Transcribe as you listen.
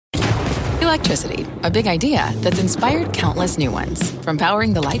Electricity, a big idea that's inspired countless new ones. From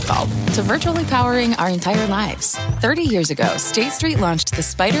powering the light bulb to virtually powering our entire lives. 30 years ago, State Street launched the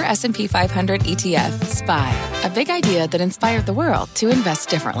SPDR S&P 500 ETF, SPY. A big idea that inspired the world to invest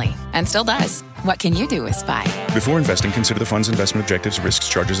differently. And still does. What can you do with SPY? Before investing, consider the fund's investment objectives, risks,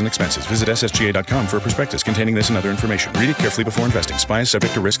 charges, and expenses. Visit ssga.com for a prospectus containing this and other information. Read it carefully before investing. SPY is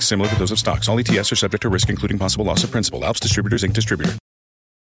subject to risks similar to those of stocks. All ETFs are subject to risk, including possible loss of principal. Alps Distributors, Inc. Distributor.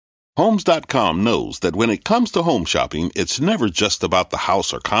 Homes.com knows that when it comes to home shopping, it's never just about the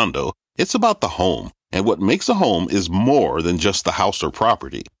house or condo. It's about the home. And what makes a home is more than just the house or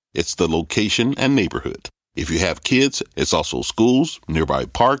property. It's the location and neighborhood. If you have kids, it's also schools, nearby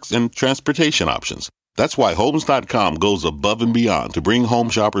parks, and transportation options. That's why Homes.com goes above and beyond to bring home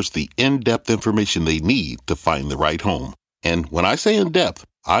shoppers the in-depth information they need to find the right home. And when I say in-depth,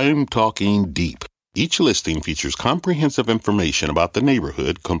 I'm talking deep. Each listing features comprehensive information about the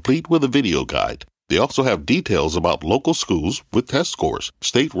neighborhood, complete with a video guide. They also have details about local schools with test scores,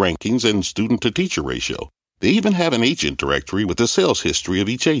 state rankings, and student-to-teacher ratio. They even have an agent directory with the sales history of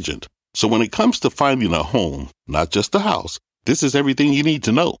each agent. So when it comes to finding a home, not just a house, this is everything you need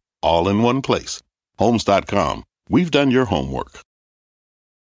to know, all in one place. Homes.com. We've done your homework.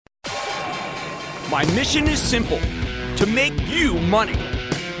 My mission is simple, to make you money.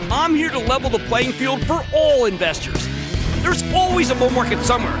 I'm here to level the playing field for all investors. There's always a bull market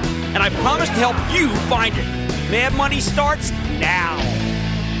somewhere, and I promise to help you find it. Mad Money starts now.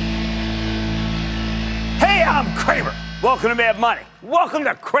 Hey, I'm Kramer. Welcome to Mad Money. Welcome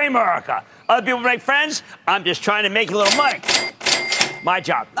to Kramerica. Other people make friends. I'm just trying to make a little money. My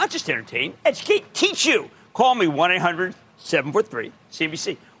job, not just entertain, educate, teach you. Call me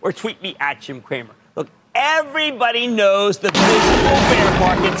 1-800-743-CNBC or tweet me at Jim Cramer. Look, everybody knows the visible bear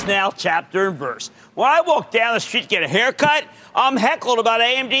market's now chapter and verse. When I walk down the street to get a haircut, I'm heckled about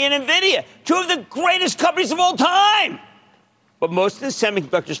AMD and NVIDIA, two of the greatest companies of all time. But most of the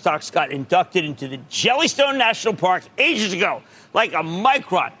semiconductor stocks got inducted into the Jellystone National Park ages ago, like a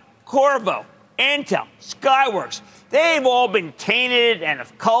Micron, Qorvo, Intel, Skyworks. They've all been tainted and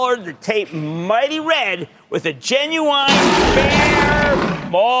have colored the tape mighty red with a genuine bear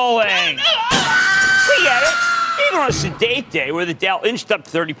mauling. We get it. Even on a sedate day where the Dow inched up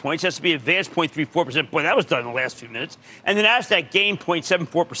 30 points, S&P advanced 0.34%. Boy, that was done in the last few minutes. And the Nasdaq gained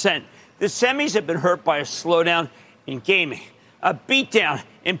 0.74%. The semis have been hurt by a slowdown in gaming, a beatdown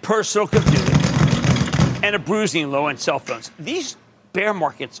in personal computing, and a bruising in low-end cell phones. These bear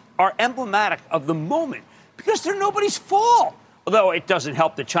markets are emblematic of the moment because they're nobody's fault. Although it doesn't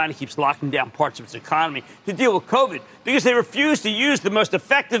help that China keeps locking down parts of its economy to deal with COVID because they refuse to use the most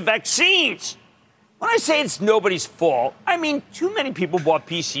effective vaccines. When I say it's nobody's fault, I mean too many people bought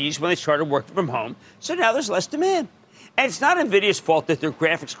PCs when they started working from home, so now there's less demand. And it's not NVIDIA's fault that their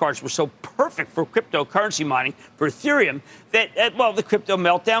graphics cards were so perfect for cryptocurrency mining for Ethereum that, the crypto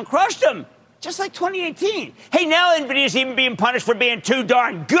meltdown crushed them, just like 2018. Hey, now NVIDIA's even being punished for being too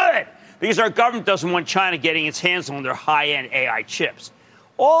darn good because our government doesn't want China getting its hands on their high-end AI chips.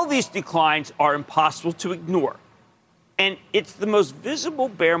 All these declines are impossible to ignore. And it's the most visible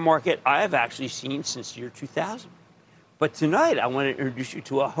bear market I have actually seen since year 2000. But tonight, I want to introduce you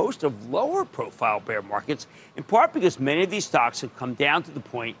to a host of lower-profile bear markets, in part because many of these stocks have come down to the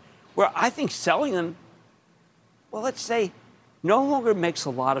point where I think selling them, well, let's say, no longer makes a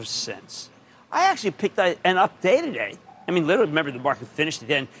lot of sense. I actually picked an up day today. I mean, literally, remember, the market finished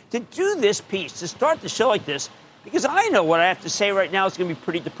again, to do this piece, to start the show like this, because I know what I have to say right now is going to be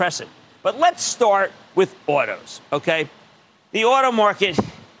pretty depressing. But let's start with autos, okay? The auto market,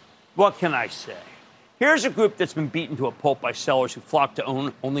 what can I say? Here's a group that's been beaten to a pulp by sellers who flock to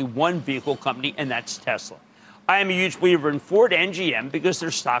own only one vehicle company, and that's Tesla. I am a huge believer in Ford and GM because their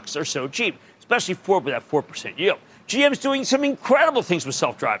stocks are so cheap, especially Ford with that 4% yield. GM's doing some incredible things with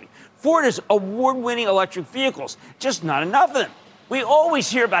self-driving. Ford has award-winning electric vehicles, just not enough of them. We always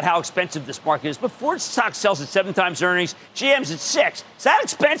hear about how expensive this market is, but Ford's stock sells at 7 times earnings, GM's at 6. Is that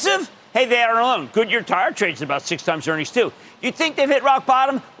expensive? Hey, they aren't alone. Goodyear Tire trades at about 6 times earnings, too. You think they've hit rock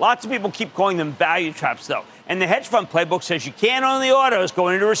bottom? Lots of people keep calling them value traps, though. And the hedge fund playbook says you can't own the autos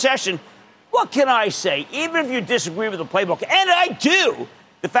going into recession. What can I say? Even if you disagree with the playbook, and I do,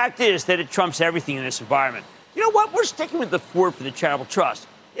 the fact is that it trumps everything in this environment. You know what? We're sticking with the Ford for the charitable trust.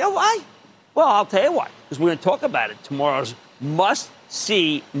 You know why? Well, I'll tell you why. Because we're going to talk about it tomorrow's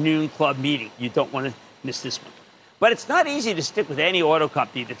must-see noon club meeting. You don't want to miss this one. But it's not easy to stick with any auto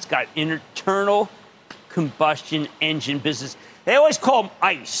company that's got internal combustion engine business. They always call them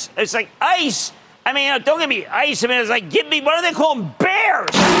ICE. It's like ICE. I mean, don't give me ICE. I mean, it's like, give me, what do they call them? Bears.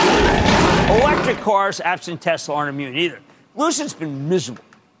 Electric cars, absent Tesla, aren't immune either. Lucid's been miserable.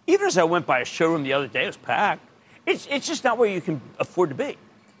 Even as I went by a showroom the other day, it was packed. It's just not where you can afford to be.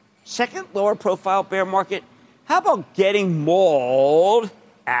 Second, lower profile bear market. How about getting mauled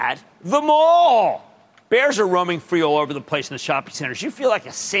at the mall? Bears are roaming free all over the place in the shopping centers. You feel like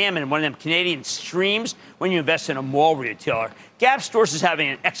a salmon in one of them Canadian streams when you invest in a mall retailer. Gap Stores is having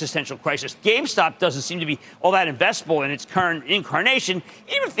an existential crisis. GameStop doesn't seem to be all that investable in its current incarnation,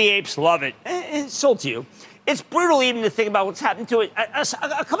 even if the apes love it. It's sold to you. It's brutal even to think about what's happened to it.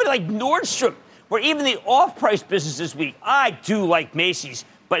 A company like Nordstrom, where even the off-price business is weak. I do like Macy's,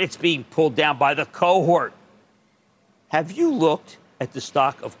 but it's being pulled down by the cohort. Have you looked at the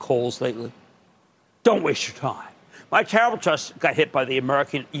stock of Kohl's lately? Don't waste your time. My charitable trust got hit by the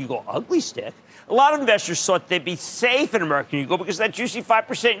American Eagle ugly stick. A lot of investors thought they'd be safe in American Eagle because of that juicy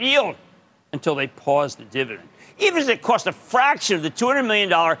 5% yield until they paused the dividend. Even as it cost a fraction of the $200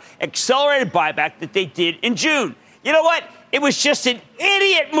 million accelerated buyback that they did in June. You know what? It was just an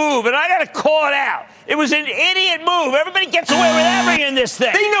idiot move, and I got to call it out. It was an idiot move. Everybody gets away with everything in this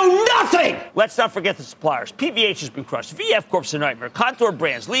thing. They know nothing. Let's not forget the suppliers. PVH has been crushed. VF Corp's a nightmare. Contour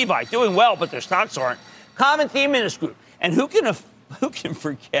Brands, Levi, doing well, but their stocks aren't. Common theme in this group. And who can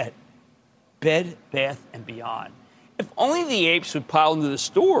forget Bed Bath & Beyond? If only the apes would pile into the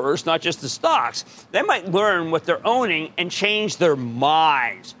stores, not just the stocks, they might learn what they're owning and change their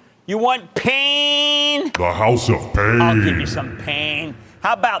minds. You want pain? The House of Pain. I'll give you some pain.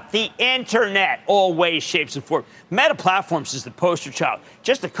 How about the internet? All ways, shapes, and forms. Meta Platforms is the poster child.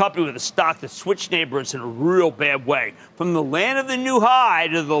 Just a company with a stock that switched neighborhoods in a real bad way. From the land of the new high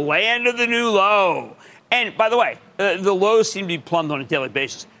to the land of the new low. And, by the way, the lows seem to be plumbed on a daily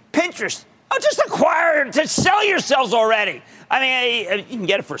basis. Pinterest. Oh, just acquire it to sell yourselves already. I mean, you can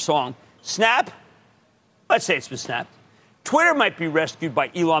get it for a song. Snap. Let's say it's been snapped. Twitter might be rescued by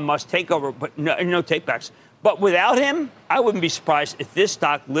Elon Musk's takeover, but no takebacks. But without him, I wouldn't be surprised if this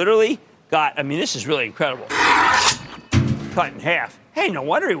stock literally got, I mean, this is really incredible. Cut in half. Hey, no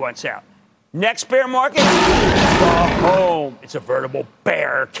wonder he wants out. Next bear market, the home. It's a veritable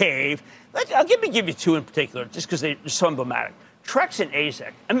bear cave. I'll give you two in particular, just because they're so emblematic. Trex and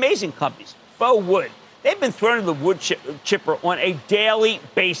AZEK, amazing companies. Faux wood. They've been thrown into the wood chipper on a daily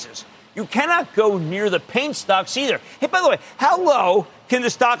basis. You cannot go near the paint stocks either. Hey, by the way, how low can the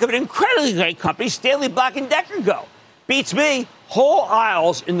stock of an incredibly great company, Stanley Black & Decker, go? Beats me. Whole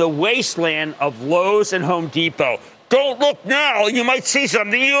aisles in the wasteland of Lowe's and Home Depot. Don't look now. You might see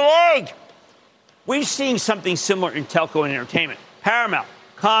something you like. We've seen something similar in telco and entertainment. Paramount,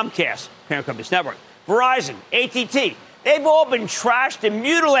 Comcast, parent company's network, Verizon, AT&T. They've all been trashed and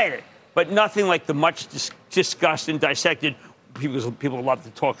mutilated, but nothing like the much discussed and dissected. People love to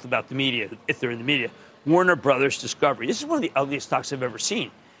talk about the media, if they're in the media. Warner Brothers Discovery. This is one of the ugliest stocks I've ever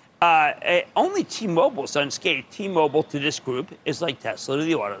seen. Only T-Mobile is unscathed. T-Mobile to this group is like Tesla to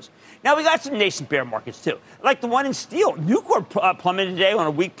the autos. Now, we got some nascent bear markets, too. Like the one in steel. Nucor plummeted today on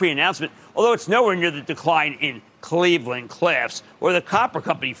a weak pre-announcement, although it's nowhere near the decline in Cleveland Cliffs or the copper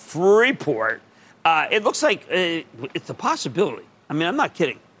company Freeport. It looks like it's a possibility. I mean, I'm not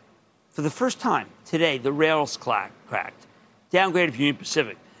kidding. For the first time today, the rails cracked. Downgrade of Union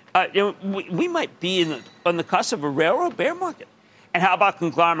Pacific. We might be on the cusp of a railroad bear market. And how about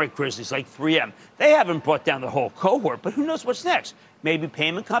conglomerate grizzlies like 3M? They haven't brought down the whole cohort, but who knows what's next? Maybe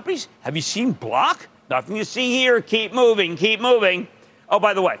payment companies? Have you seen Block? Nothing to see here. Keep moving, keep moving. Oh,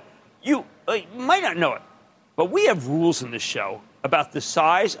 by the way, you might not know it, but we have rules in this show about the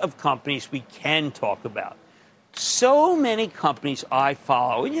size of companies we can talk about. So many companies I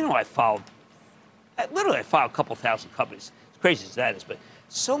follow, and I follow a couple thousand companies. Crazy as that is, but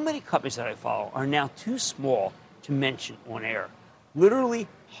so many companies that I follow are now too small to mention on air. Literally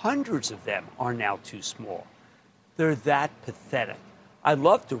hundreds of them are now too small. They're that pathetic. I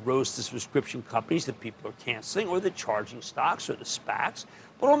love to roast the subscription companies that people are canceling or the charging stocks or the SPACs,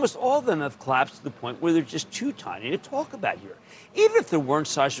 but almost all of them have collapsed to the point where they're just too tiny to talk about here. Even if there weren't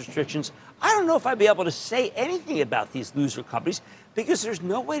size restrictions, I don't know if I'd be able to say anything about these loser companies because there's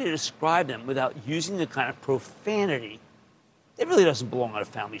no way to describe them without using the kind of profanity. It really doesn't belong on a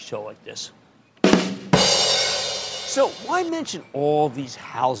family show like this. So why mention all these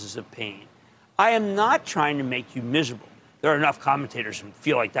houses of pain? I am not trying to make you miserable. There are enough commentators who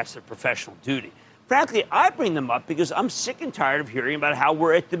feel like that's their professional duty. Frankly, I bring them up because I'm sick and tired of hearing about how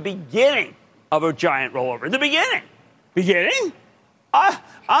we're at the beginning of a giant rollover. The beginning? Beginning?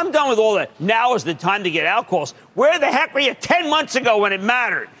 I'm done with all that. Now is the time to get out calls. Where the heck were you 10 months ago when it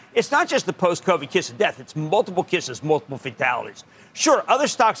mattered? It's not just the post-COVID kiss of death. It's multiple kisses, multiple fatalities. Sure, other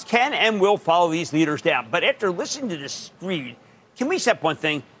stocks can and will follow these leaders down. But after listening to this screed, can we accept one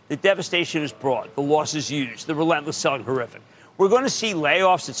thing? The devastation is broad. The loss is huge. The relentless selling horrific. We're going to see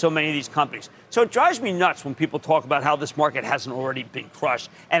layoffs at so many of these companies. So it drives me nuts when people talk about how this market hasn't already been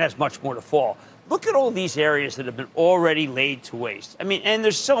crushed and has much more to fall. Look at all these areas that have been already laid to waste. I mean, and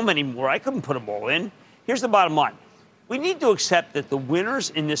there's so many more. I couldn't put them all in. Here's the bottom line. We need to accept that the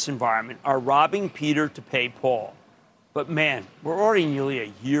winners in this environment are robbing Peter to pay Paul. But, man, we're already nearly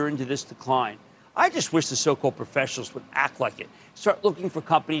a year into this decline. I just wish the so-called professionals would act like it. Start looking for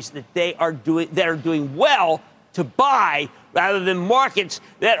companies that are doing well to buy rather than markets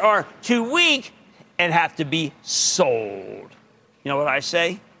that are too weak and have to be sold. You know what I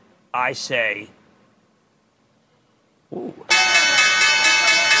say? I say, ooh,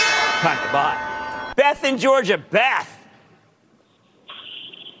 time to buy. Beth in Georgia. Beth.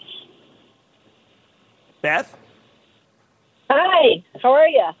 Beth? Hi, how are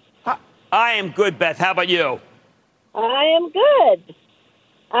you? I am good, Beth. How about you? I am good.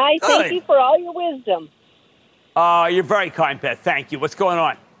 I thank you for all your wisdom. You're very kind, Beth. Thank you. What's going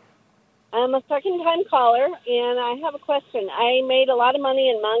on? I'm a second-time caller, and I have a question. I made a lot of money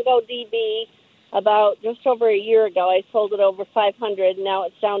in MongoDB about just over a year ago. I sold it over 500. Now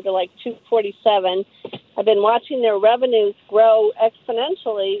it's down to like 247. I've been watching their revenues grow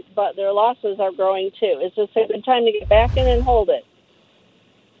exponentially, but their losses are growing too. Is this a good time to get back in and hold it?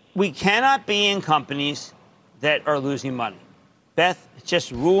 We cannot be in companies that are losing money. Beth, it's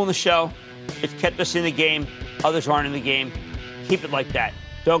just a rule in the show. It's kept us in the game. Others aren't in the game. Keep it like that.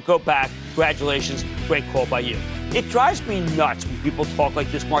 Don't go back. Congratulations. Great call by you. It drives me nuts when people talk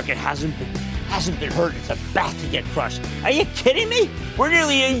like this market hasn't been hurt. It's about to get crushed. Are you kidding me? We're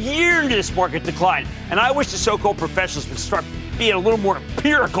nearly a year into this market decline, and I wish the so-called professionals would start being a little more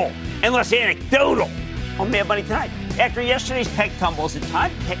empirical and less anecdotal. On Mad Money tonight. After yesterday's tech tumbles, it's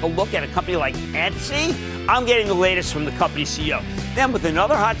time to take a look at a company like Etsy. I'm getting the latest from the company CEO. Then, with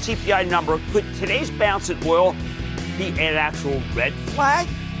another hot CPI number, could today's bounce in oil be an actual red flag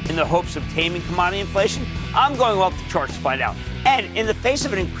in the hopes of taming commodity inflation? I'm going off the charts to find out. And in the face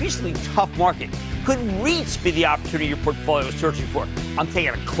of an increasingly tough market, could REITs be the opportunity your portfolio is searching for? I'm taking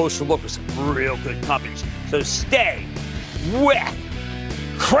a closer look at some real good companies. So stay with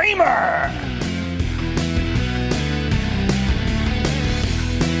Cramer.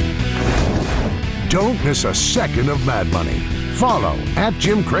 Don't miss a second of Mad Money. Follow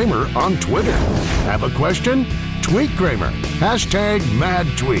 @Jim Cramer on Twitter. Have a question? Tweet Cramer.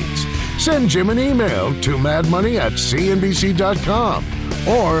 #MadTweets. Send Jim an email to madmoney@cnbc.com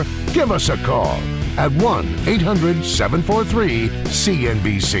or give us a call at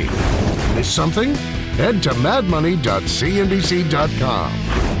 1-800-743-CNBC. Miss something? Head to madmoney.cnbc.com.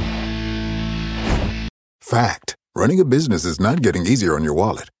 Fact. Running a business is not getting easier on your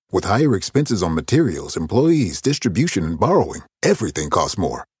wallet. With higher expenses on materials, employees, distribution, and borrowing, everything costs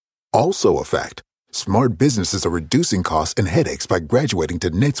more. Also a fact. Smart businesses are reducing costs and headaches by graduating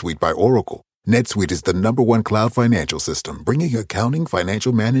to NetSuite by Oracle. NetSuite is the #1 cloud financial system, bringing accounting,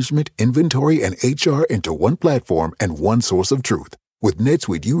 financial management, inventory, and HR into one platform and one source of truth. With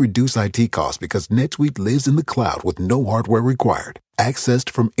NetSuite, you reduce IT costs because NetSuite lives in the cloud with no hardware required, accessed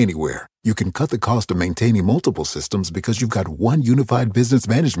from anywhere. You can cut the cost of maintaining multiple systems because you've got one unified business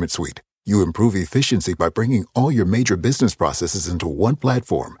management suite. You improve efficiency by bringing all your major business processes into one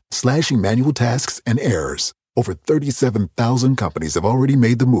platform, slashing manual tasks and errors. Over 37,000 companies have already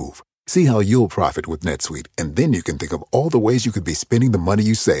made the move. See how you'll profit with NetSuite, and then you can think of all the ways you could be spending the money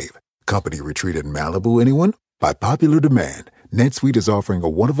you save. Company retreat in Malibu, anyone? By popular demand, NetSuite is offering a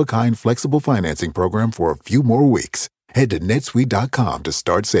one-of-a-kind flexible financing program for a few more weeks. Head to netsuite.com to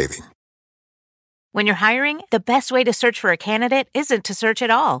start saving. When you're hiring, the best way to search for a candidate isn't to search at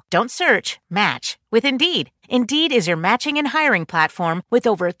all. Don't search, match with Indeed. Indeed is your matching and hiring platform with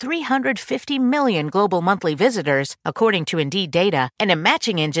over 350 million global monthly visitors, according to Indeed data, and a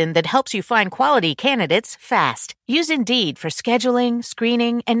matching engine that helps you find quality candidates fast. Use Indeed for scheduling,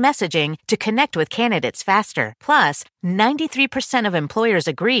 screening, and messaging to connect with candidates faster. Plus, 93% of employers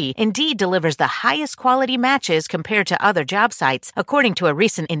agree Indeed delivers the highest quality matches compared to other job sites, according to a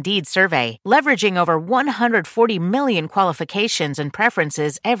recent Indeed survey. Leveraging over 140 million qualifications and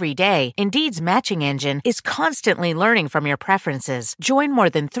preferences every day, Indeed's matching engine is constantly learning from your preferences. Join more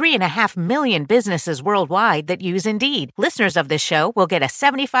than 3.5 million businesses worldwide that use Indeed. Listeners of this show will get a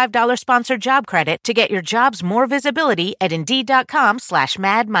 $75 sponsored job credit to get your jobs more visibility at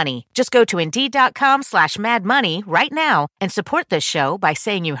Indeed.com/madmoney. Just go to Indeed.com/madmoney right now and support this show by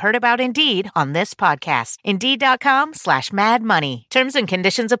saying you heard about Indeed on this podcast. Indeed.com/madmoney. Terms and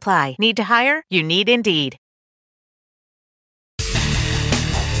conditions apply. Need to hire? You need Indeed.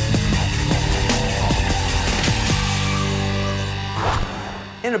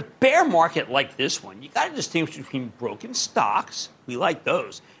 In a bear market like this one, you got to distinguish between broken stocks, we like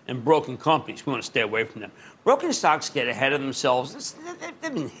those, and broken companies. We want to stay away from them. Broken stocks get ahead of themselves.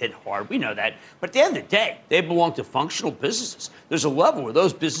 They've been hit hard. We know that. But at the end of the day, they belong to functional businesses. There's a level where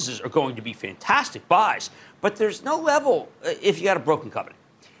those businesses are going to be fantastic buys, but there's no level if you got a broken company.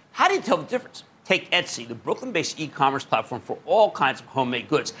 How do you tell the difference? Take Etsy, the Brooklyn-based e-commerce platform for all kinds of homemade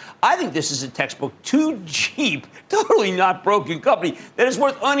goods. I think this is a textbook, too cheap, totally not broken company that is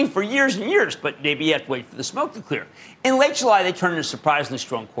worth owning for years and years, but maybe you have to wait for the smoke to clear. In late July, they turned in a surprisingly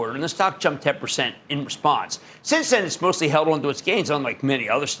strong quarter, and the stock jumped 10% in response. Since then, it's mostly held onto its gains, unlike many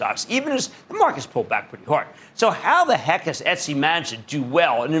other stocks, even as the market's pulled back pretty hard. So how the heck has Etsy managed to do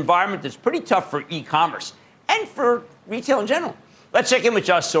well in an environment that's pretty tough for e-commerce and for retail in general? Let's check in with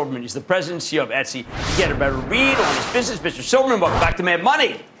Josh Silverman. He's the president and CEO of Etsy to get a better read on his business. Mr. Silverman, welcome back to Mad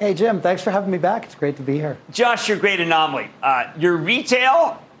Money. Hey, Jim. Thanks for having me back. It's great to be here. Josh, you're a great anomaly. Your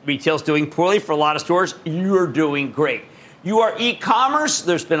retail's doing poorly for a lot of stores. You're doing great. You are e-commerce.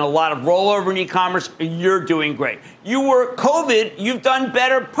 There's been a lot of rollover in e-commerce. You're doing great. You were COVID. You've done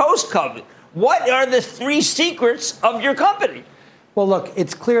better post-COVID. What are the three secrets of your company? Well, look,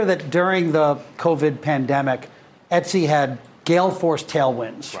 it's clear that during the COVID pandemic, Etsy had gale force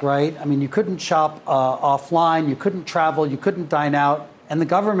tailwinds, right? I mean, you couldn't shop offline, you couldn't travel, you couldn't dine out, and the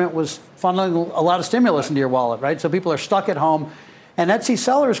government was funneling a lot of stimulus into your wallet, right? So people are stuck at home, and Etsy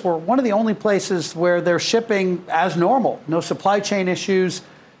sellers were one of the only places where they're shipping as normal, no supply chain issues.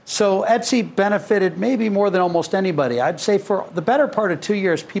 So Etsy benefited maybe more than almost anybody. I'd say for the better part of 2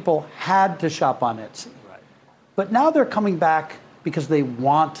 years, people had to shop on Etsy. Right. But now they're coming back because they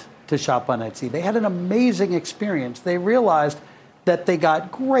want to shop on Etsy. They had an amazing experience. They realized that they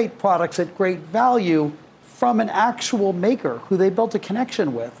got great products at great value from an actual maker who they built a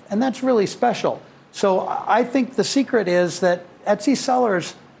connection with. And that's really special. So I think the secret is that Etsy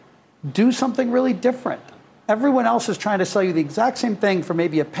sellers do something really different. Everyone else is trying to sell you the exact same thing for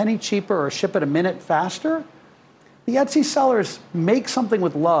maybe a penny cheaper or ship it a minute faster. The Etsy sellers make something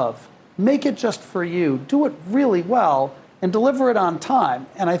with love, make it just for you, do it really well, and deliver it on time.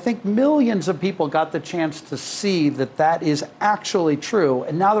 And I think millions of people got the chance to see that that is actually true.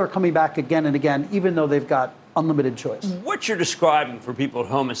 And now they're coming back again and again, even though they've got unlimited choice. What you're describing for people at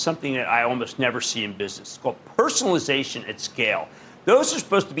home is something that I almost never see in business. It's called personalization at scale. Those are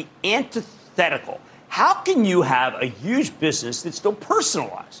supposed to be antithetical. How can you have a huge business that's still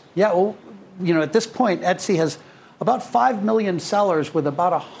personalized? Yeah, well, at this point, Etsy has about 5 million sellers with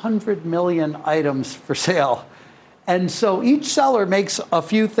about 100 million items for sale. And so each seller makes a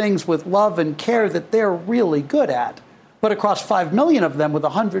few things with love and care that they're really good at. But across 5 million of them with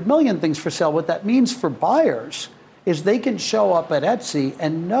 100 million things for sale, what that means for buyers is they can show up at Etsy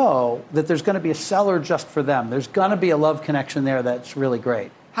and know that there's going to be a seller just for them. There's going to be a love connection there that's really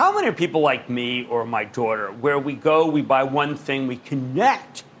great. How many people like me or my daughter, where we go, we buy one thing, we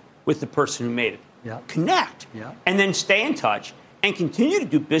connect with the person who made it? Yeah. Connect. Yeah. And then stay in touch and continue to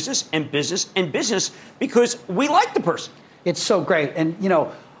do business and business and business because we like the person. It's so great. And,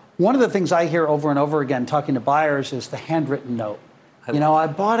 one of the things I hear over and over again talking to buyers is the handwritten note. I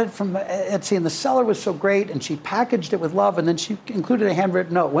bought it from Etsy and the seller was so great and she packaged it with love and then she included a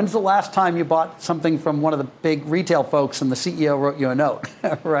handwritten note. When's the last time you bought something from one of the big retail folks and the CEO wrote you a note,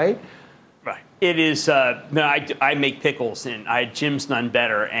 right? Right. It is, I make pickles and I had Jim's None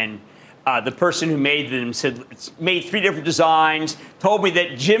Better and the person who made them said, made 3 different designs, told me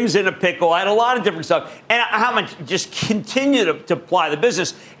that Jim's in a pickle. I had a lot of different stuff. And how much just continue to apply the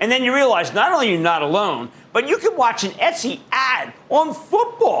business. And then you realize not only are you not alone, but you can watch an Etsy ad on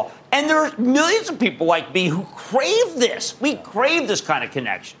football. And there are millions of people like me who crave this. We crave this kind of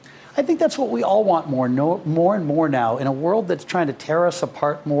connection. I think that's what we all want more and more now. In a world that's trying to tear us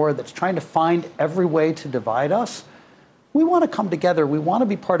apart more, that's trying to find every way to divide us, we want to come together. We want to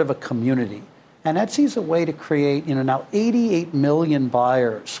be part of a community. And Etsy's a way to create, now 88 million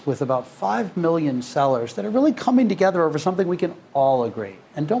buyers with about 5 million sellers that are really coming together over something we can all agree.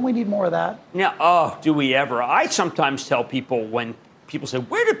 And don't we need more of that? Yeah, do we ever? I sometimes tell people when people say,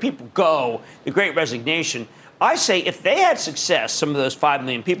 where do people go? The Great Resignation. I say if they had success, some of those 5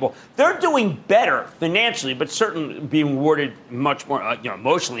 million people, they're doing better financially, but certainly being rewarded much more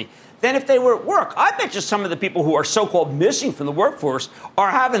emotionally than if they were at work. I bet you some of the people who are so-called missing from the workforce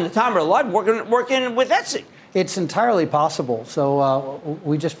are having the time of their life working with Etsy. It's entirely possible. So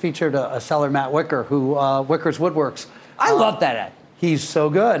we just featured a seller, Matt Wicker, who Wicker's Woodworks. I love that ad. He's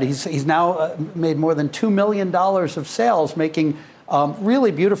so good. He's now made more than $2 million of sales making really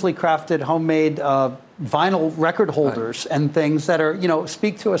beautifully crafted homemade vinyl record holders and things that are,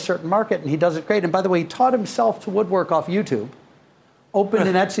 speak to a certain market. And he does it great. And by the way, he taught himself to woodwork off YouTube. opened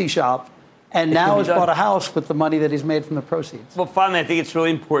an Etsy shop, and now has bought a house with the money that he's made from the proceeds. Well, finally, I think it's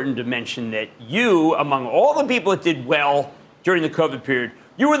really important to mention that you, among all the people that did well during the COVID period,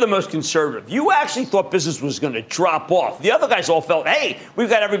 you were the most conservative. You actually thought business was going to drop off. The other guys all felt, hey, we've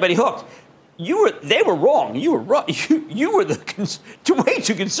got everybody hooked. They were wrong. You were wrong. You were way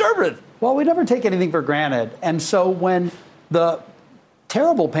too conservative. Well, we never take anything for granted. And so when the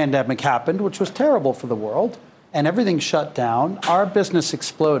terrible pandemic happened, which was terrible for the world, and everything shut down, our business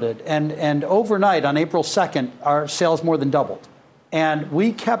exploded. And overnight, on April 2nd, our sales more than doubled. And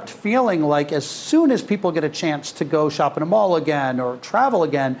we kept feeling like as soon as people get a chance to go shop in a mall again or travel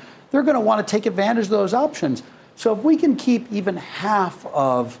again, they're going to want to take advantage of those options. So if we can keep even half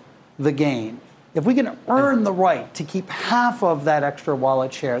of the gain, if we can earn the right to keep half of that extra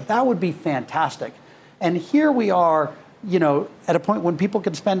wallet share, that would be fantastic. And here we are, at a point when people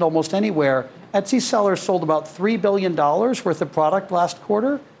can spend almost anywhere. Etsy sellers sold about $3 billion worth of product last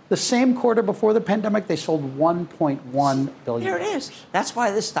quarter. The same quarter before the pandemic, they sold $1.1 billion. There it is. That's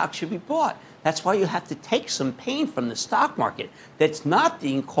why this stock should be bought. That's why you have to take some pain from the stock market that's not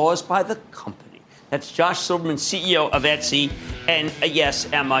being caused by the company. That's Josh Silverman, CEO of Etsy. And yes,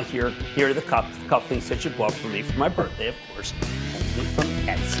 Emma, here are the cufflinks that you bought for me for my birthday, of course. From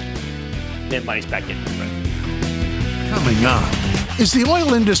Etsy. Then money's back in. Coming up, is the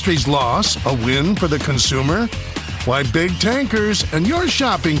oil industry's loss a win for the consumer? Why big tankers and your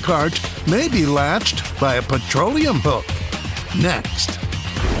shopping cart may be latched by a petroleum hook. Next.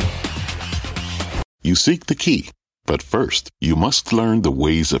 You seek the key, but first, you must learn the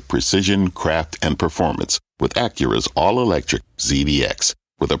ways of precision, craft, and performance with Acura's all-electric ZDX.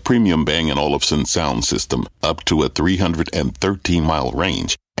 With a premium Bang & Olufsen sound system up to a 313-mile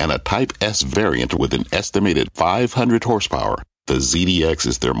range and a Type S variant with an estimated 500 horsepower, the ZDX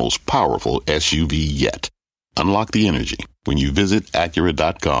is their most powerful SUV yet. Unlock the energy when you visit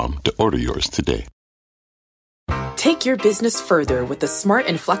Acura.com to order yours today. Take your business further with the smart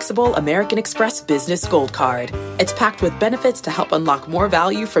and flexible American Express Business Gold Card. It's packed with benefits to help unlock more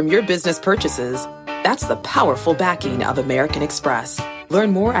value from your business purchases. That's the powerful backing of American Express.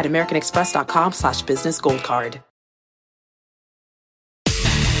 Learn more at americanexpress.com/businessgoldcard.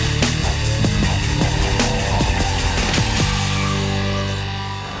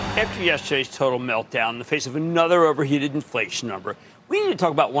 After yesterday's total meltdown in the face of another overheated inflation number, we need to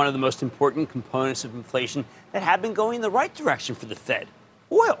talk about one of the most important components of inflation that have been going in the right direction for the Fed,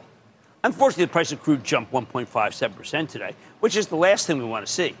 oil. Unfortunately, the price of crude jumped 1.57% today, which is the last thing we want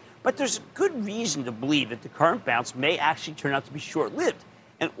to see. But there's good reason to believe that the current bounce may actually turn out to be short-lived,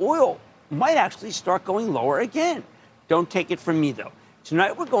 and oil might actually start going lower again. Don't take it from me, though.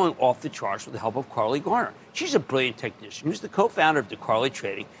 Tonight, we're going off the charts with the help of Carly Garner. She's a brilliant technician who's the co-founder of DeCarly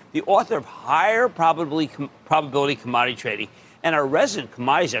Trading, the author of Higher Probability Commodity Trading, and our resident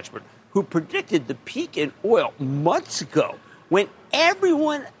commodities expert who predicted the peak in oil months ago when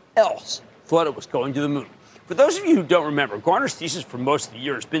everyone else thought it was going to the moon. For those of you who don't remember, Garner's thesis for most of the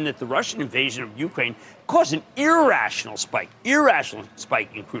year has been that the Russian invasion of Ukraine caused an irrational spike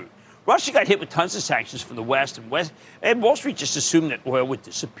in crude. Russia got hit with tons of sanctions from the West, and Wall Street just assumed that oil would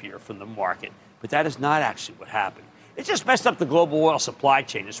disappear from the market. But that is not actually what happened. It just messed up the global oil supply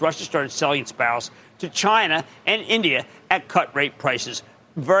chain as Russia started selling its barrels to China and India at cut-rate prices.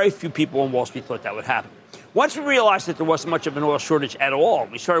 Very few people on Wall Street thought that would happen. Once we realized that there wasn't much of an oil shortage at all,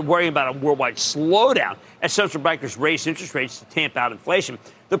 we started worrying about a worldwide slowdown as central bankers raised interest rates to tamp out inflation.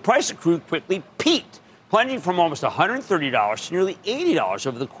 The price of crude quickly peaked, plunging from almost $130 to nearly $80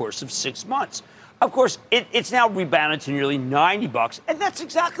 over the course of 6 months. Of course, it's now rebounded to nearly $90, and that's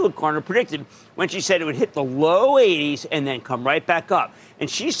exactly what Garner predicted when she said it would hit the low 80s and then come right back up. And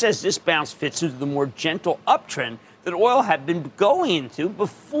she says this bounce fits into the more gentle uptrend that oil had been going into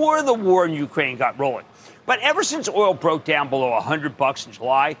before the war in Ukraine got rolling. But ever since oil broke down below $100 in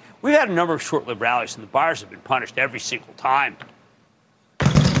July, we've had a number of short-lived rallies, and the buyers have been punished every single time.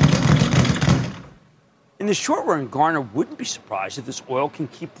 In the short run, Garner wouldn't be surprised if this oil can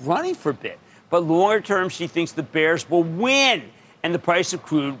keep running for a bit. But longer term, she thinks the bears will win, and the price of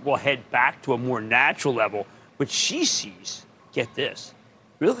crude will head back to a more natural level, which she sees, get this,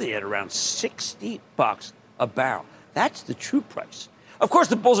 really at around $60 a barrel. That's the true price. Of course,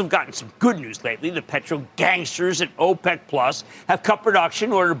 the bulls have gotten some good news lately. The petro gangsters and OPEC Plus have cut production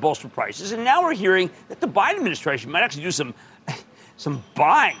in order to bolster prices, and now we're hearing that the Biden administration might actually do some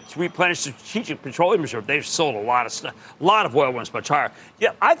buying to replenish the strategic petroleum reserve. They've sold a lot of stuff, a lot of oil once much higher.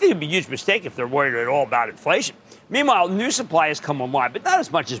 Yeah, I think it'd be a huge mistake if they're worried at all about inflation. Meanwhile, new supply has come online, but not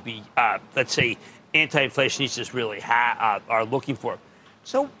as much as we, let's say, anti-inflationists really are looking for.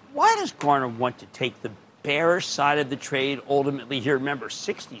 So why does Garner want to take the bearish side of the trade ultimately here? Remember,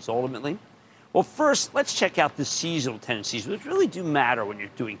 60s ultimately. Well, first, let's check out the seasonal tendencies, which really do matter when you're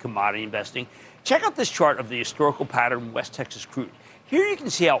doing commodity investing. Check out this chart of the historical pattern in West Texas crude. Here you can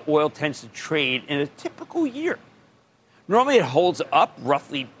see how oil tends to trade in a typical year. Normally it holds up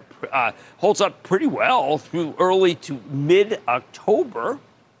pretty well through early to mid-October,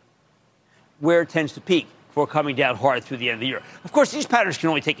 where it tends to peak before coming down hard through the end of the year. Of course, these patterns can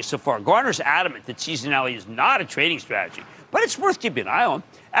only take you so far. Garner's adamant that seasonality is not a trading strategy, but it's worth keeping an eye on.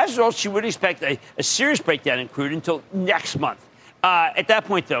 As a result, she would expect a serious breakdown in crude until next month. At that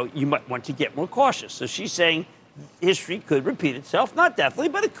point, though, you might want to get more cautious. So she's saying history could repeat itself. Not definitely,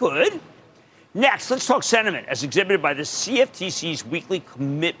 but it could. Next, let's talk sentiment, as exhibited by the CFTC's weekly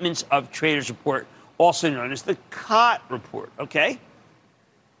Commitments of Traders report, also known as the COT report, okay?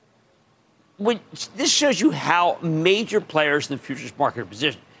 This shows you how major players in the futures market are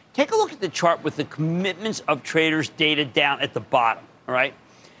positioned. Take a look at the chart with the Commitments of Traders data down at the bottom, all right?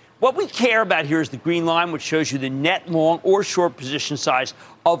 What we care about here is the green line, which shows you the net long or short position size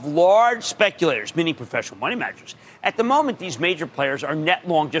of large speculators, meaning professional money managers. At the moment, these major players are net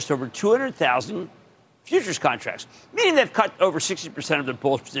long just over 200,000 futures contracts, meaning they've cut over 60% of their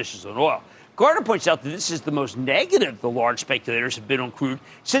bullish positions on oil. Garner points out that this is the most negative the large speculators have been on crude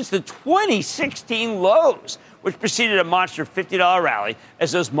since the 2016 lows, which preceded a monster $50 rally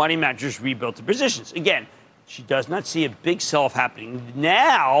as those money managers rebuilt their positions. Again, she does not see a big sell-off happening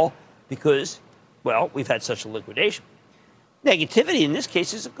now because, well, we've had such a liquidation. Negativity in this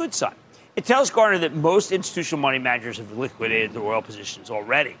case is a good sign. It tells Garner that most institutional money managers have liquidated their oil positions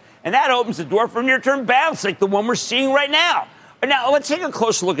already. And that opens the door for near-term bounce like the one we're seeing right now. Now, let's take a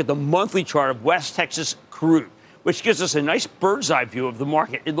closer look at the monthly chart of West Texas crude, which gives us a nice bird's-eye view of the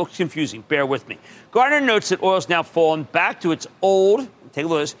market. It looks confusing. Bear with me. Garner notes that oil's now fallen back to its old, take a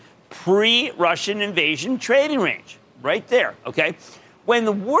look at this, pre-Russian invasion trading range. Right there, okay? When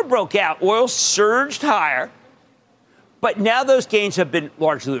the war broke out, oil surged higher, but now those gains have been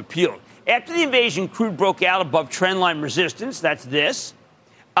largely repealed. After the invasion, crude broke out above trendline resistance. That's this.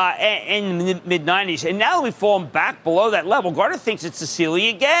 In the mid-90s. And now that we've fallen back below that level, Garner thinks it's the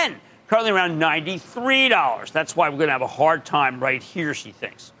ceiling again, currently around $93. That's why we're going to have a hard time right here, she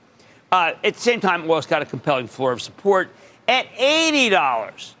thinks. At the same time, oil's got a compelling floor of support at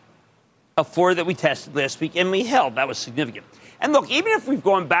 $80, a floor that we tested last week and we held. That was significant. And look, even if we've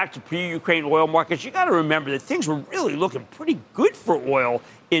gone back to pre-Ukraine oil markets, you got to remember that things were really looking pretty good for oil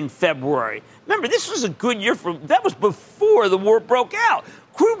in February. Remember, this was a good year that was before the war broke out.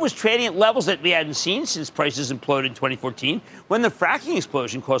 Crude was trading at levels that we hadn't seen since prices imploded in 2014 when the fracking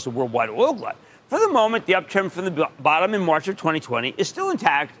explosion caused a worldwide oil glut. For the moment, the uptrend from the bottom in March of 2020 is still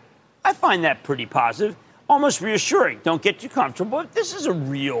intact. I find that pretty positive, almost reassuring. Don't get too comfortable. This is a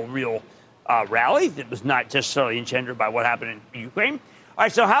real rally that was not necessarily engendered by what happened in Ukraine. All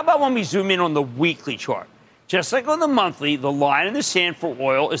right, so how about when we zoom in on the weekly chart? Just like on the monthly, the line in the sand for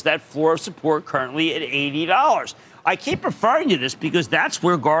oil is that floor of support currently at $80. I keep referring to this because that's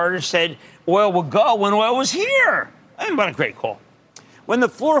where Garner said oil would go when oil was here. I mean, what a great call. When the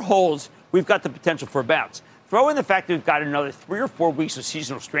floor holds, we've got the potential for a bounce. Throw in the fact that we've got another 3 or 4 weeks of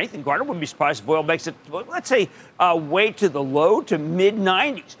seasonal strength, and Garner wouldn't be surprised if oil makes it, let's say, way to the low to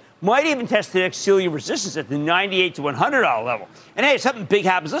mid-90s. Might even test the next ceiling of resistance at the $98 to $100 level. And hey, if something big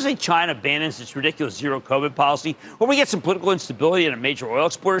happens, let's say China abandons its ridiculous zero-COVID policy, or we get some political instability in a major oil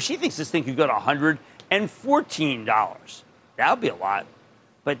exporter, she thinks this thing could go to $114. That would be a lot.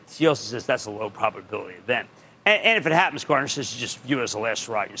 But she also says that's a low probability event. And if it happens, Garner says you just view it as a last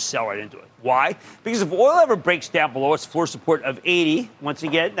ride. You sell right into it. Why? Because if oil ever breaks down below its floor support of 80, once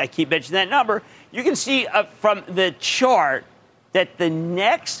again, I keep mentioning that number, you can see from the chart that the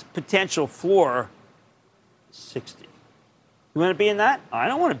next potential floor is 60. You want to be in that? I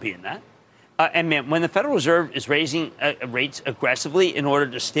don't want to be in that. And man, when the Federal Reserve is raising rates aggressively in order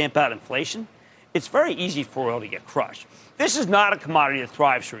to stamp out inflation, it's very easy for oil to get crushed. This is not a commodity that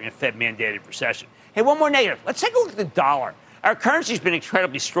thrives during a Fed-mandated recession. Hey, one more negative. Let's take a look at the dollar. Our currency's been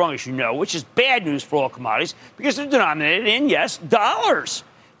incredibly strong, as you know, which is bad news for all commodities because they're denominated in, yes, dollars.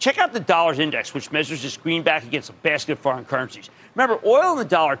 Check out the dollars index, which measures this greenback against a basket of foreign currencies. Remember, oil and the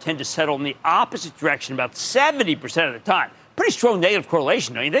dollar tend to settle in the opposite direction about 70% of the time. Pretty strong negative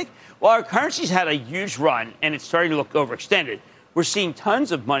correlation, don't you think? Well, our currency's had a huge run, and it's starting to look overextended. We're seeing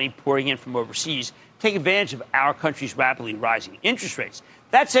tons of money pouring in from overseas, take advantage of our country's rapidly rising interest rates.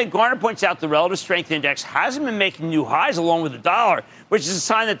 That said, Garner points out the relative strength index hasn't been making new highs along with the dollar, which is a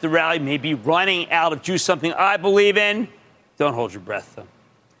sign that the rally may be running out of juice, something I believe in. Don't hold your breath, though.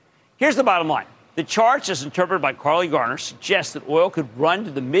 Here's the bottom line. The charts, as interpreted by Carly Garner, suggest that oil could run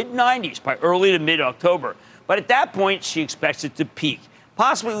to the mid-90s by early to mid-October. But at that point, she expects it to peak,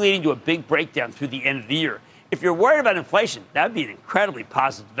 possibly leading to a big breakdown through the end of the year. If you're worried about inflation, that would be an incredibly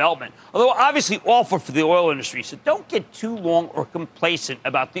positive development, although obviously awful for the oil industry. So don't get too long or complacent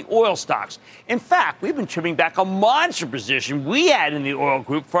about the oil stocks. In fact, we've been trimming back a monster position we had in the oil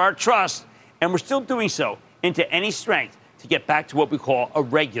group for our trust, and we're still doing so into any strength to get back to what we call a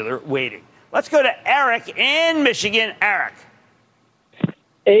regular weighting. Let's go to Eric in Michigan. Eric.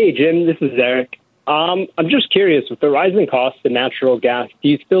 Hey, Jim, this is Eric. I'm just curious, with the rising cost of natural gas, do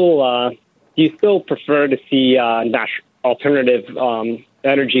you still prefer to see alternative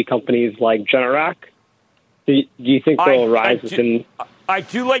energy companies like Generac? Do you think they'll rise within? I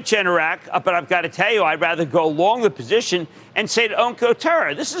do like Generac, but I've got to tell you, I'd rather go along the position and say to own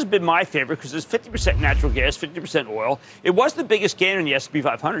Coterra. This has been my favorite because it's 50% natural gas, 50% oil. It was the biggest gainer in the S&P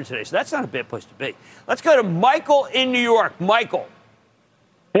 500 today, so that's not a bad place to be. Let's go to Michael in New York. Michael.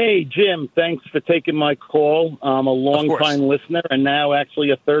 Hey, Jim, thanks for taking my call. I'm a long-time listener and now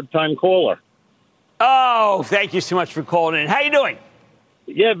actually a third-time caller. Oh, thank you so much for calling in. How you doing?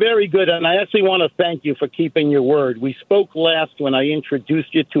 Yeah, very good. And I actually want to thank you for keeping your word. We spoke last when I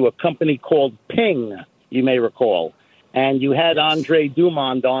introduced you to a company called Ping, you may recall. And you had Andre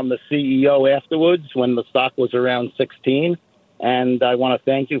Dumond on, the CEO, afterwards when the stock was around 16. And I want to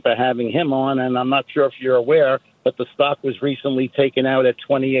thank you for having him on. And I'm not sure if you're aware, but the stock was recently taken out at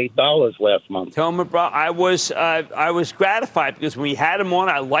 $28 last month. Tell me, bro, I was gratified because when we had him on,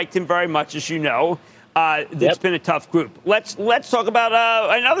 I liked him very much, as you know. It's been a tough group. Let's talk about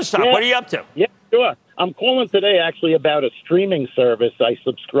another stock. Yeah. What are you up to? Yeah, sure. I'm calling today actually about a streaming service I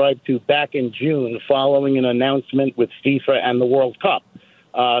subscribed to back in June following an announcement with FIFA and the World Cup.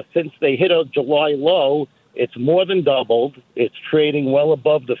 Since they hit a July low, it's more than doubled. It's trading well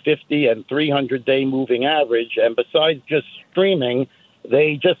above the 50 and 300-day moving average. And besides just streaming,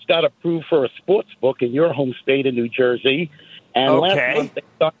 they just got approved for a sports book in your home state of New Jersey. And last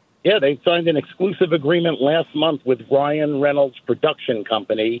month, they signed an exclusive agreement last month with Ryan Reynolds Production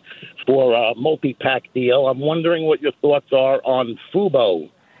Company for a multi-pack deal. I'm wondering what your thoughts are on Fubo.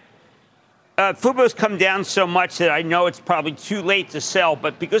 Fubo's come down so much that I know it's probably too late to sell,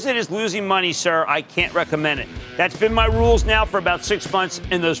 but because it is losing money, sir, I can't recommend it. That's been my rules now for about 6 months,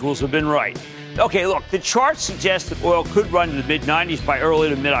 and those rules have been right. Okay, look, the chart suggests that oil could run to the mid-90s by early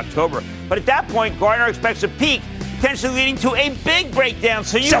to mid-October, but at that point, Garner expects a peak, potentially leading to a big breakdown.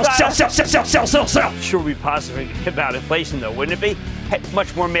 So you sell. Sure would be positive about inflation, though, wouldn't it be?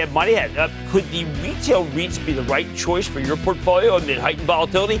 Much more mad money ahead. Could the retail REITs be the right choice for your portfolio amid heightened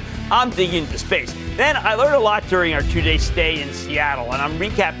volatility? I'm digging into space. Then I learned a lot during our 2-day stay in Seattle, and I'm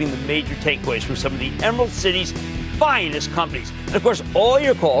recapping the major takeaways from some of the Emerald City's finest companies. And, of course, all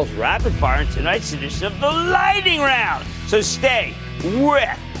your calls rapid fire in tonight's edition of the Lightning Round. So stay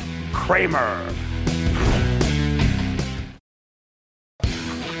with Cramer.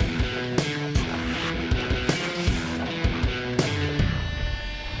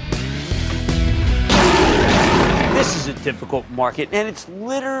 This is a difficult market, and it's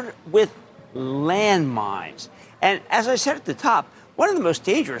littered with landmines. And as I said at the top, one of the most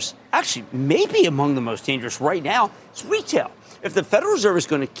dangerous, actually maybe among the most dangerous right now, is retail. If the Federal Reserve is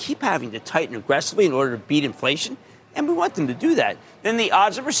going to keep having to tighten aggressively in order to beat inflation, and we want them to do that, then the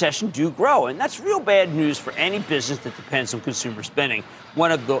odds of recession do grow. And that's real bad news for any business that depends on consumer spending,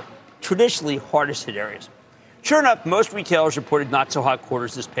 one of the traditionally hardest hit areas. Sure enough, most retailers reported not-so-hot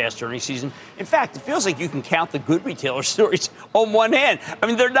quarters this past earnings season. In fact, it feels like you can count the good retailer stories on one hand. I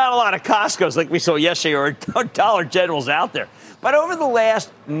mean, there are not a lot of Costco's like we saw yesterday or Dollar Generals out there. But over the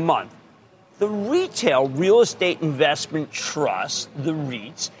last month, the Retail Real Estate Investment Trust, the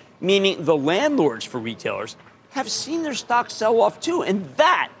REITs, meaning the landlords for retailers, have seen their stocks sell off too. And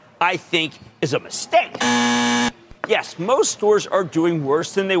that, I think, is a mistake. Yes, most stores are doing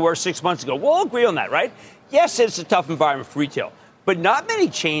worse than they were 6 months ago. We'll all agree on that, right? Yes, it's a tough environment for retail, but not many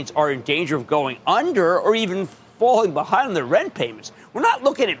chains are in danger of going under or even falling behind on their rent payments. We're not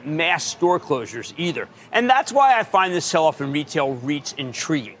looking at mass store closures either. And that's why I find this sell-off in retail REITs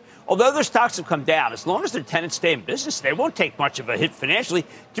intriguing. Although their stocks have come down, as long as their tenants stay in business, they won't take much of a hit financially.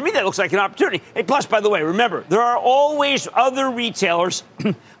 To me, that looks like an opportunity. Hey, plus, by the way, remember, there are always other retailers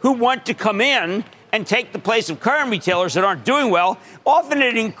who want to come in and take the place of current retailers that aren't doing well, often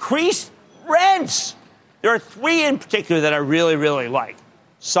at increased rents. There are three in particular that I really, really like.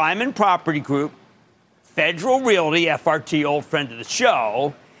 Simon Property Group, Federal Realty, FRT, old friend of the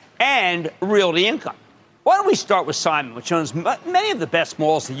show, and Realty Income. Why don't we start with Simon, which owns many of the best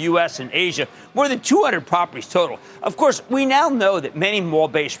malls in the U.S. and Asia, more than 200 properties total. Of course, we now know that many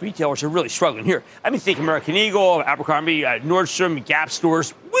mall-based retailers are really struggling here. I mean, think American Eagle, Abercrombie, Nordstrom, Gap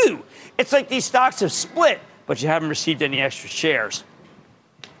stores. Woo! It's like these stocks have split, but you haven't received any extra shares.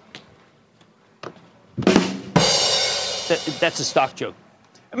 That's a stock joke.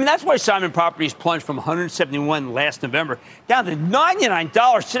 I mean, that's why Simon Properties plunged from $171 last November down to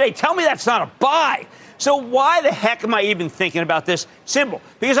 $99 today. Tell me that's not a buy. So why the heck am I even thinking about this? Simple.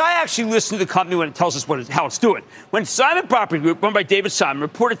 Because I actually listen to the company when it tells us how it's doing. When Simon Property Group, run by David Simon,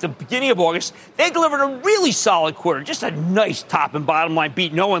 reported at the beginning of August, they delivered a really solid quarter. Just a nice top and bottom line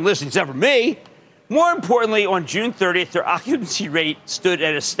beat. No one listens except for me. More importantly, on June 30th, their occupancy rate stood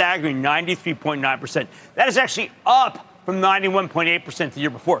at a staggering 93.9%. That is actually up from 91.8% the year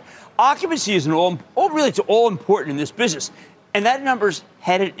before. Occupancy is all important in this business. And that number's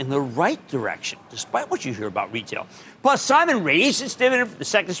headed in the right direction, despite what you hear about retail. Plus, Simon raised its dividend for the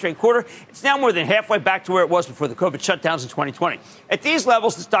second straight quarter. It's now more than halfway back to where it was before the COVID shutdowns in 2020. At these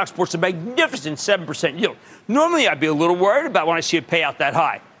levels, the stock sports a magnificent 7% yield. Normally, I'd be a little worried about when I see it pay out that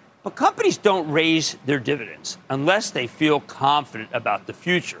high. But companies don't raise their dividends unless they feel confident about the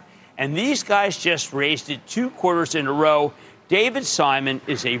future. And these guys just raised it 2 quarters in a row. David Simon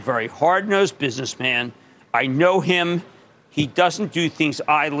is a very hard-nosed businessman. I know him. He doesn't do things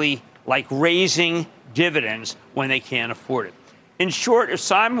idly, like raising dividends when they can't afford it. In short, if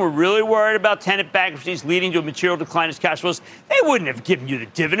Simon were really worried about tenant bankruptcies leading to a material decline in his cash flows, they wouldn't have given you the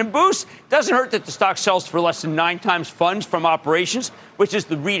dividend boost. Doesn't hurt that the stock sells for less than 9 times funds from operations, which is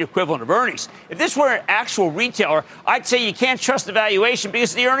the REIT equivalent of earnings. If this were an actual retailer, I'd say you can't trust the valuation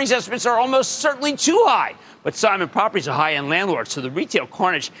because the earnings estimates are almost certainly too high. But Simon Property is a high-end landlord, so the retail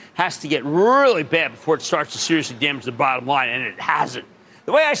carnage has to get really bad before it starts to seriously damage the bottom line, and it hasn't.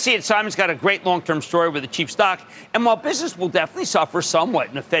 The way I see it, Simon's got a great long-term story with a cheap stock, and while business will definitely suffer somewhat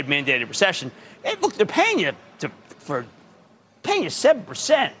in a Fed-mandated recession, they're paying you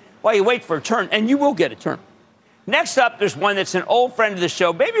 7% while you wait for a turn, and you will get a turn. Next up, there's one that's an old friend of the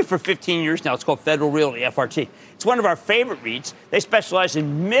show, maybe for 15 years now. It's called Federal Realty, FRT. It's one of our favorite REITs. They specialize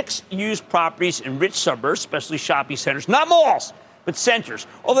in mixed-use properties in rich suburbs, especially shopping centers, not malls, but centers.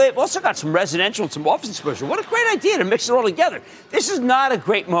 Although they've also got some residential and some office exposure. What a great idea to mix it all together. This is not a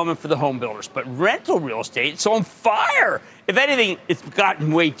great moment for the home builders, but rental real estate, it's on fire. If anything, it's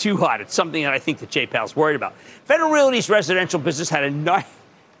gotten way too hot. It's something that I think that J-Pal's worried about. Federal Realty's residential business had a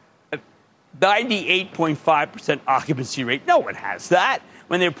 98.5% occupancy rate. No one has that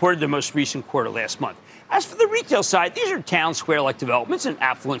when they reported their most recent quarter last month. As for the retail side, these are town square-like developments in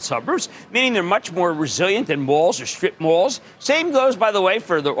affluent suburbs, meaning they're much more resilient than malls or strip malls. Same goes, by the way,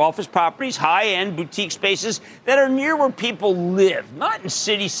 for their office properties, high-end boutique spaces that are near where people live, not in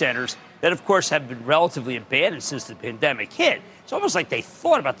city centers that, of course, have been relatively abandoned since the pandemic hit. It's almost like they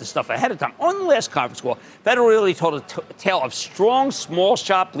thought about this stuff ahead of time. On the last conference call, Federal Realty told a tale of strong small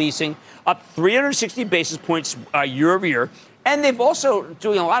shop leasing, up 360 basis points year over year. And they've also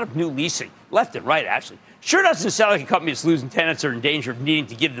doing a lot of new leasing, left and right, actually. Sure doesn't sound like a company that's losing tenants or in danger of needing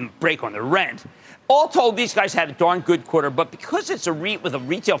to give them a break on their rent. All told, these guys had a darn good quarter, but because it's a REIT with a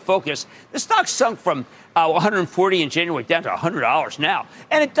retail focus, the stock sunk from $140 in January down to $100 now.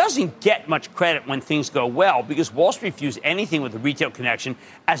 And it doesn't get much credit when things go well because Wall Street views anything with a retail connection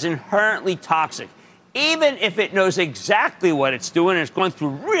as inherently toxic, even if it knows exactly what it's doing and it's going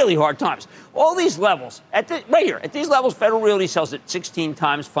through really hard times. All these levels, right here, at these levels, Federal Realty sells at 16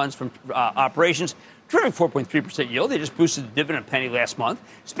 times funds from operations, terrific 4.3% yield. They just boosted the dividend a penny last month.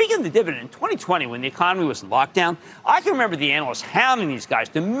 Speaking of the dividend, in 2020, when the economy was in lockdown, I can remember the analysts hounding these guys,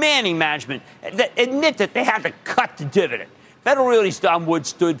 demanding management that admit that they had to cut the dividend. Federal Realty's Don Wood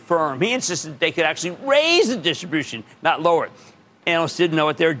stood firm. He insisted that they could actually raise the distribution, not lower it. Analysts didn't know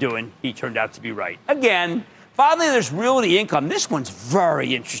what they were doing. He turned out to be right. Again, finally, there's Realty Income. This one's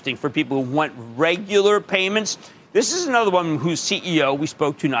very interesting for people who want regular payments. This is another one whose CEO we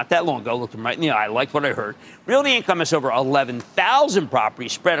spoke to not that long ago. Looked him right in the eye. Liked what I heard. Realty Income has over 11,000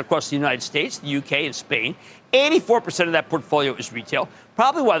 properties spread across the United States, the UK, and Spain. 84% of that portfolio is retail.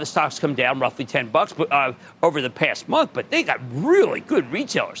 Probably why the stock's come down roughly $10 over the past month. But they got really good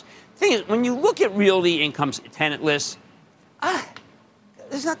retailers. The thing is, when you look at Realty Income's tenant list,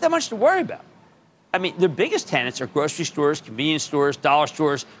 there's not that much to worry about. I mean, their biggest tenants are grocery stores, convenience stores, dollar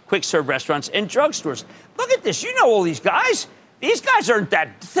stores, quick-serve restaurants, and drugstores. Look at this. You know all these guys. These guys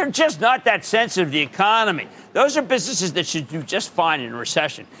they're just not that sensitive to the economy. Those are businesses that should do just fine in a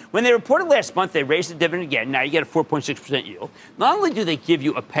recession. When they reported last month, they raised the dividend again. Now you get a 4.6% yield. Not only do they give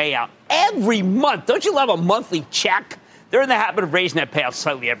you a payout every month, don't you love a monthly check? They're in the habit of raising that payout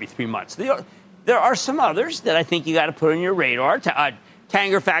slightly every 3 months. There are some others that I think you got to put on your radar.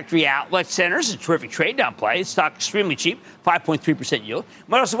 Tanger Factory Outlet Centers is a terrific trade down play. Stock extremely cheap, 5.3% yield.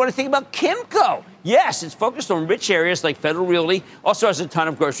 But also want to think about Kimco. Yes, it's focused on rich areas like Federal Realty. Also has a ton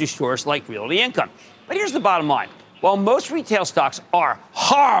of grocery stores like Realty Income. But here's the bottom line. While most retail stocks are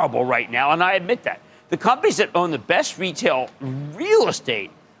horrible right now, and I admit that, the companies that own the best retail real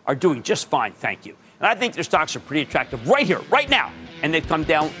estate are doing just fine, thank you. And I think their stocks are pretty attractive right here, right now. And they've come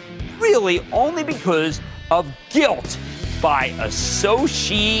down really only because of guilt by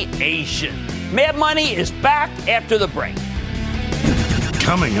association. Mad Money is back after the break.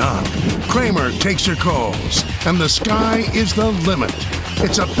 Coming up, Cramer takes your calls, and the sky is the limit.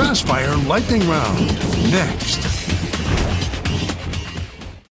 It's a Fast Fire lightning round. Next.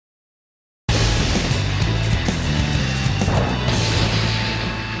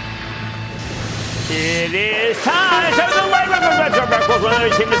 It is time. So the lightning round.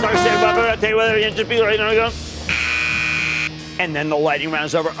 And then the lightning round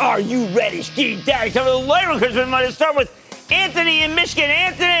is over. Are you ready, Ski Daddy? Time for the lightning round. Let's start with Anthony in Michigan.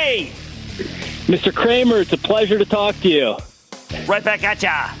 Anthony. Mr. Cramer, it's a pleasure to talk to you. Right back at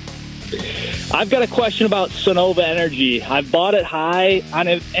ya. I've got a question about Sonova Energy. I've bought it high,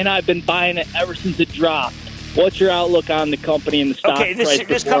 and I've been buying it ever since it dropped. What's your outlook on the company and the stock price performance?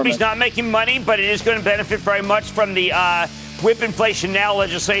 This company's not making money, but it is going to benefit very much from the whip inflation now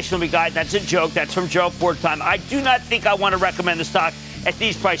legislation we got. That's a joke. That's from Joe Ford time. I do not think I want to recommend the stock at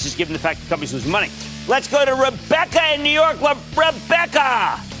these prices, given the fact the company's losing money. Let's go to Rebecca in New York.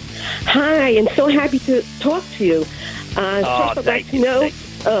 Rebecca. Hi, I'm so happy to talk to you. First, I'd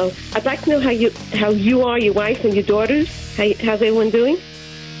like to know how you are, your wife, and your daughters. How's everyone doing?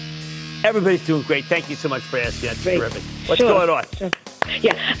 Everybody's doing great. Thank you so much for asking. That's great. Terrific. What's going on? Sure.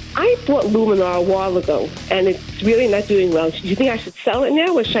 Yeah, I bought Luminar a while ago, and it's really not doing well. Do you think I should sell it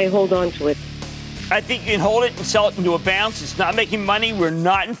now, or should I hold on to it? I think you can hold it and sell it into a bounce. It's not making money. We're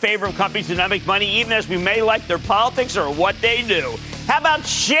not in favor of companies that do not make money, even as we may like their politics or what they do. How about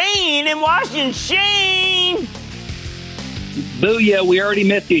Shane in Washington? Shane! Booyah, we already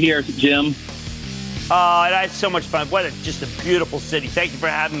missed you here, Jim. I had so much fun. Just a beautiful city. Thank you for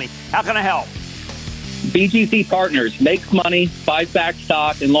having me. How can I help? BGC Partners makes money, buys back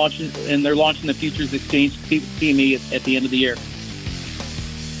stock, and they're launching the futures exchange CME at the end of the year.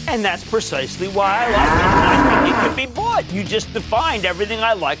 And that's precisely why I like it. I think it could be bought. You just defined everything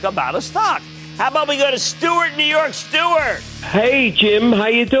I like about a stock. How about we go to Stuart, New York? Stuart. Hey, Jim. How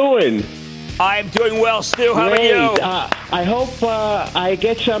you doing? I'm doing well, Stu. How Great. about you? I hope I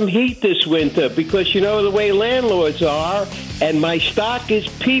get some heat this winter because you know the way landlords are, and my stock is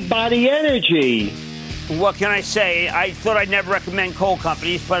Peabody Energy. What can I say? I thought I'd never recommend coal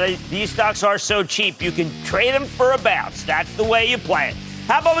companies, but these stocks are so cheap, you can trade them for a bounce. That's the way you play it.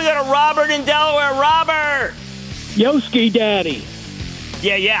 How about we go to Robert in Delaware? Robert! Yo, Ski Daddy.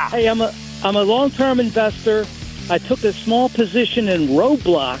 Yeah. Hey, I'm a long-term investor. I took a small position in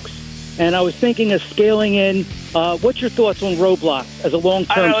Roblox, and I was thinking of scaling in. What's your thoughts on Roblox as a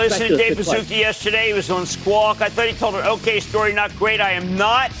long-term? I listened to Dave Baszucki yesterday. He was on Squawk. I thought he told an okay story, not great. I am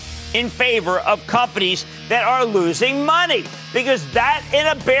not in favor of companies that are losing money because that in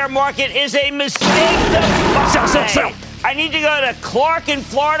a bear market is a mistake to buy. Sell. I need to go to Clark in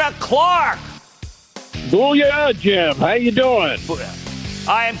Florida. Clark. Booyah, Jim. How you doing?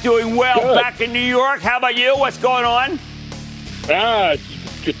 I am doing well. Good. Back in New York. How about you? What's going on?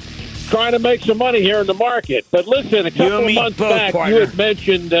 Trying to make some money here in the market. But listen, a couple of months back, partner. You had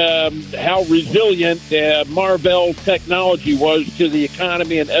mentioned how resilient Marvell Technology was to the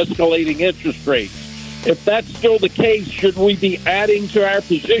economy and escalating interest rates. If that's still the case, should we be adding to our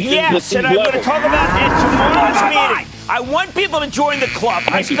positions? Yes, and I'm going to talk about it tomorrow's meeting. I want people to join the club.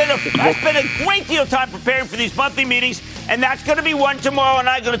 I spent a great deal of time preparing for these monthly meetings, and that's going to be one tomorrow, and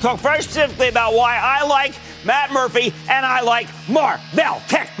I'm going to talk very specifically about why I like Matt Murphy and I like Marvell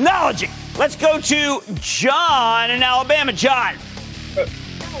Technology. Let's go to John in Alabama. John.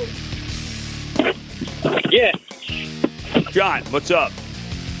 Yeah. John, what's up?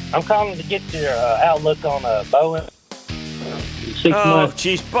 I'm calling to get your outlook on Boeing. 6 months.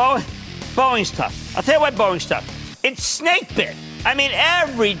 Geez, Boeing's tough. I'll tell you what Boeing's tough. It's snake bit. I mean,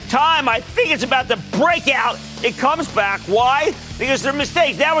 every time I think it's about to break out, it comes back. Why? Because they're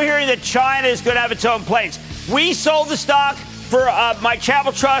mistakes. Now we're hearing that China is going to have its own planes. We sold the stock for my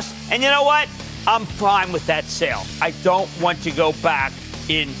travel trust, and you know what? I'm fine with that sale. I don't want to go back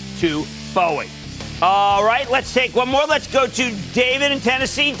into Boeing. All right, let's take one more. Let's go to David in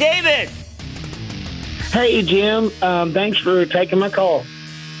Tennessee. David. Hey, Jim. Thanks for taking my call.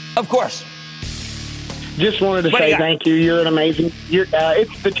 Of course. Just wanted to say thank you. You're an amazing.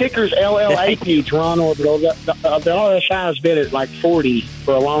 It's the ticker's LLAP, Tehran Orbital. The RSI has been at like 40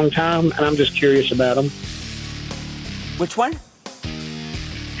 for a long time, and I'm just curious about them. Which one?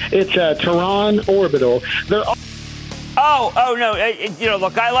 It's Tehran Orbital. They're no.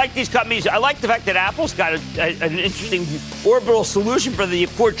 Look, I like these companies. I like the fact that Apple's got an interesting orbital solution for the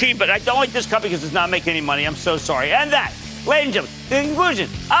 14, but I don't like this company because it's not making any money. I'm so sorry. And that, ladies and gentlemen, the conclusion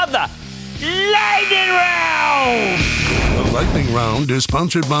of the Lightning Round! The Lightning Round is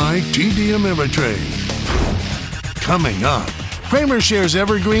sponsored by TD Ameritrade. Coming up, Kramer shares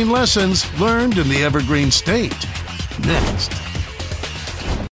evergreen lessons learned in the Evergreen State. Next.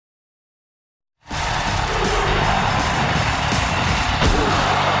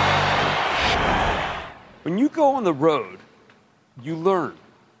 When you go on the road, you learn.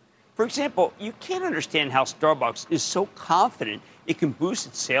 For example, you can't understand how Starbucks is so confident it can boost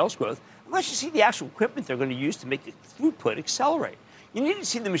its sales growth unless you see the actual equipment they're going to use to make the throughput accelerate. You need to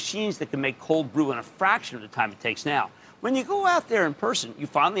see the machines that can make cold brew in a fraction of the time it takes now. When you go out there in person, you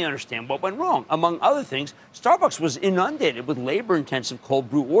finally understand what went wrong. Among other things, Starbucks was inundated with labor-intensive cold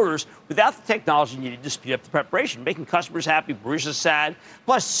brew orders without the technology needed to speed up the preparation, making customers happy, baristas sad.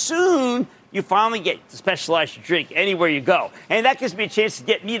 Plus, soon, you finally get to specialize your drink anywhere you go. And that gives me a chance to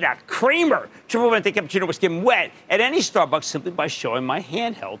get me that Kramer triple venti cappuccino with skim wet at any Starbucks simply by showing my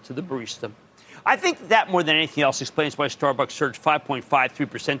handheld to the barista. I think that more than anything else explains why Starbucks surged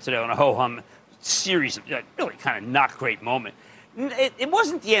 5.53% today on a ho-hum series of really kind of not great moment. It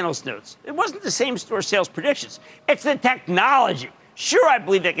wasn't the analyst notes. It wasn't the same store sales predictions. It's the technology. Sure, I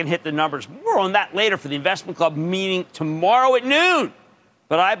believe they can hit the numbers. More on that later for the Investment Club meeting tomorrow at noon.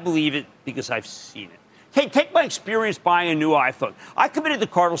 But I believe it because I've seen it. Hey, take my experience buying a new iPhone. I committed the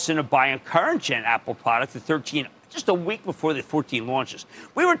cardinal sin of buying a current-gen Apple product, the 13, just a week before the 14 launches.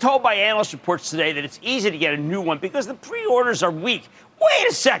 We were told by analyst reports today that it's easy to get a new one because the pre-orders are weak. Wait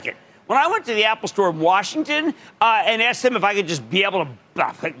a second. When I went to the Apple store in Washington and asked them if I could just be able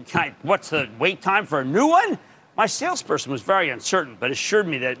to, what's the wait time for a new one? My salesperson was very uncertain, but assured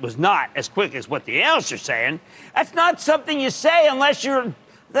me that it was not as quick as what the analysts are saying. That's not something you say unless they're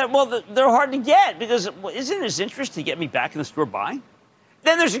hard to get, because isn't his interest to get me back in the store buying?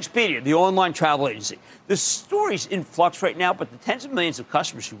 Then there's Expedia, the online travel agency. The story's in flux right now, but the tens of millions of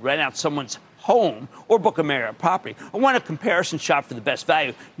customers who rent out someone's home or book a Marriott property or want a comparison shop for the best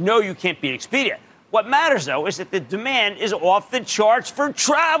value know you can't beat Expedia. What matters, though, is that the demand is off the charts for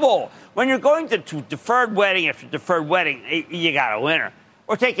travel. When you're going to deferred wedding after deferred wedding, you got a winner.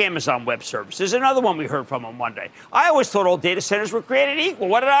 Or take Amazon Web Services, another one we heard from on Monday. I always thought all data centers were created equal.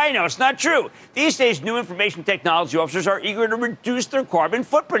 What did I know? It's not true. These days, new information technology officers are eager to reduce their carbon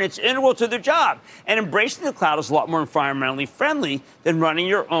footprint. It's integral to their job. And embracing the cloud is a lot more environmentally friendly than running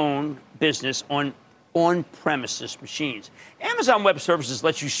your own business on-premises machines. Amazon Web Services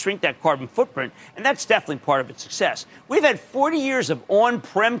lets you shrink that carbon footprint, and that's definitely part of its success. We've had 40 years of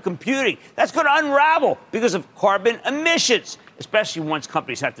on-prem computing. That's going to unravel because of carbon emissions, especially once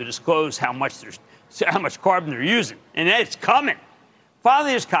companies have to disclose how much carbon they're using. And it's coming.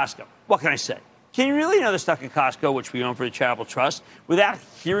 Finally, there's Costco. What can I say? Can you really know the stock at Costco, which we own for the Charitable Trust, without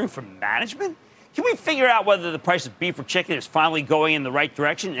hearing from management? Can we figure out whether the price of beef or chicken is finally going in the right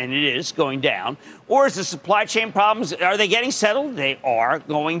direction? And it is going down. Or is the supply chain problems, are they getting settled? They are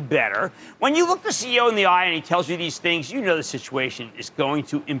going better. When you look the CEO in the eye and he tells you these things, you know the situation is going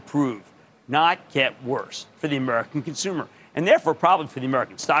to improve, not get worse for the American consumer, and therefore probably for the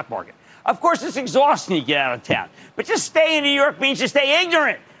American stock market. Of course, it's exhausting to get out of town. But just staying in New York means to stay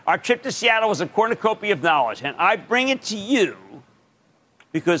ignorant. Our trip to Seattle was a cornucopia of knowledge, and I bring it to you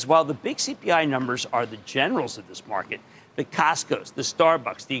because while the big CPI numbers are the generals of this market, the Costcos, the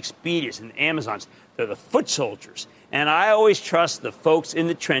Starbucks, the Expedias, and the Amazons, they're the foot soldiers. And I always trust the folks in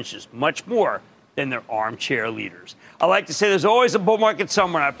the trenches much more than their armchair leaders. I like to say there's always a bull market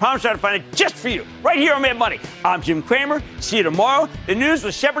somewhere, and I promise I'll find it just for you, right here on Mad Money. I'm Jim Cramer. See you tomorrow. The news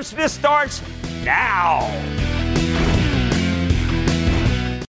with Shepard Smith starts now.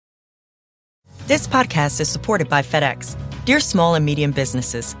 This podcast is supported by FedEx. Dear small and medium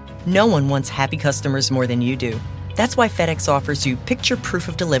businesses, no one wants happy customers more than you do. That's why FedEx offers you picture proof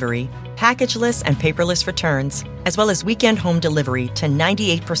of delivery, packageless and paperless returns, as well as weekend home delivery to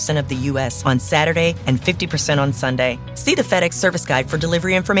 98% of the U.S. on Saturday and 50% on Sunday. See the FedEx service guide for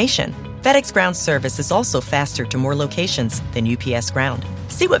delivery information. FedEx Ground service is also faster to more locations than UPS Ground.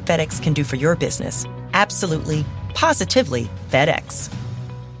 See what FedEx can do for your business. Absolutely, positively FedEx.